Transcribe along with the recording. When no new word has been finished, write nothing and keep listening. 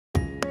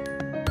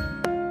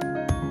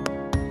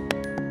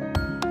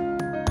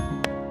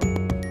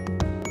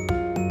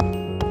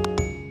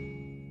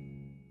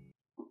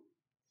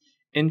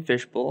In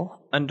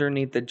Fishbowl,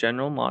 underneath the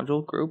General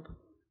Module group,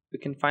 we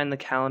can find the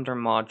Calendar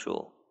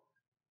module.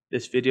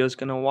 This video is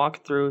going to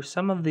walk through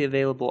some of the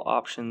available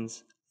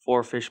options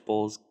for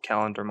Fishbowl's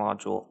Calendar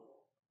module.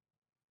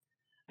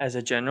 As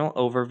a general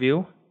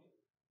overview,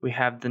 we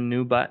have the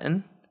New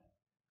button.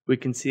 We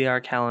can see our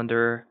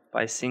calendar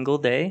by single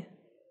day,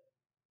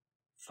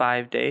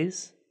 5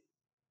 days,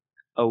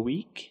 a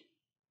week,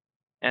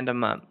 and a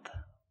month.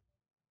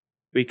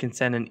 We can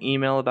send an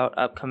email about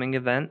upcoming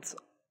events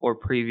or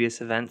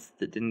previous events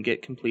that didn't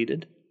get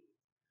completed.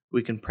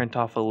 We can print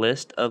off a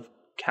list of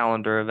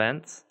calendar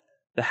events.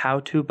 The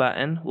How-To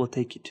button will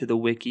take you to the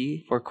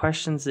wiki for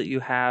questions that you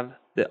have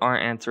that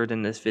aren't answered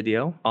in this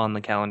video on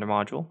the calendar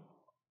module.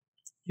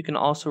 You can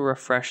also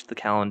refresh the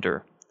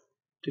calendar.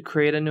 To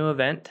create a new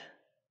event,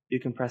 you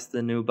can press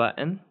the New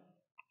button.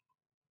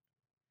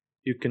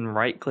 You can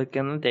right-click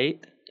on the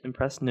date and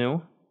press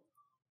New,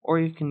 or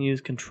you can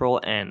use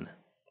Control-N.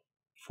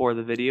 For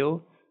the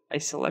video, I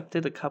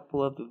selected a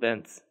couple of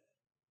events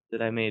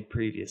that I made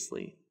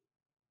previously.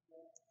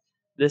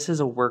 This is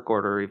a work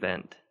order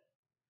event.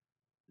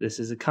 This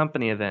is a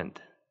company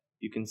event.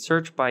 You can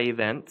search by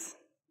events.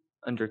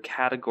 Under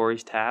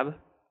Categories tab,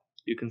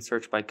 you can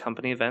search by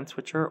company events,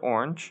 which are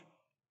orange,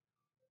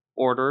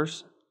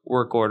 orders,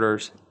 work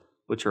orders,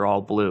 which are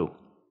all blue.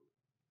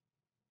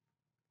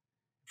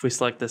 If we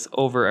select this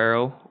over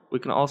arrow, we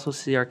can also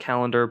see our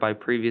calendar by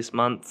previous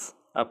months,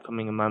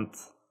 upcoming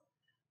months.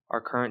 Our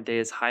current day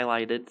is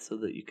highlighted so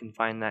that you can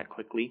find that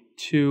quickly.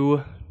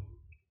 To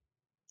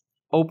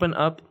open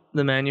up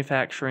the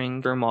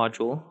manufacturing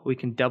module, we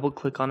can double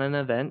click on an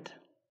event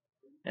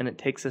and it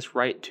takes us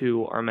right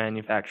to our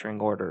manufacturing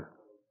order.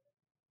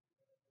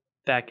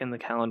 Back in the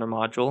calendar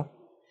module,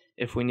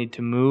 if we need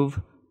to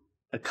move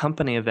a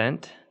company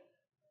event,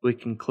 we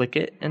can click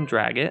it and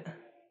drag it.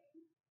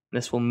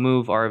 This will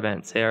move our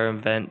event. Say our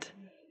event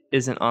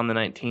isn't on the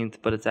 19th,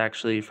 but it's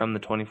actually from the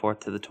 24th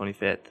to the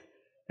 25th,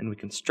 and we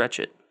can stretch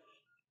it.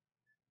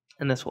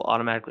 And this will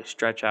automatically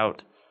stretch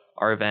out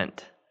our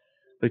event.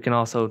 We can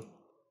also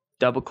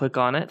double click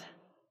on it.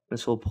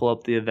 This will pull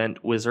up the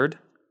event wizard,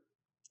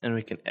 and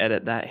we can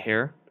edit that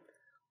here.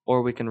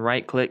 Or we can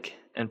right click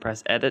and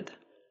press edit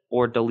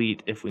or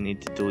delete if we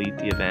need to delete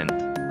the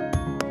event.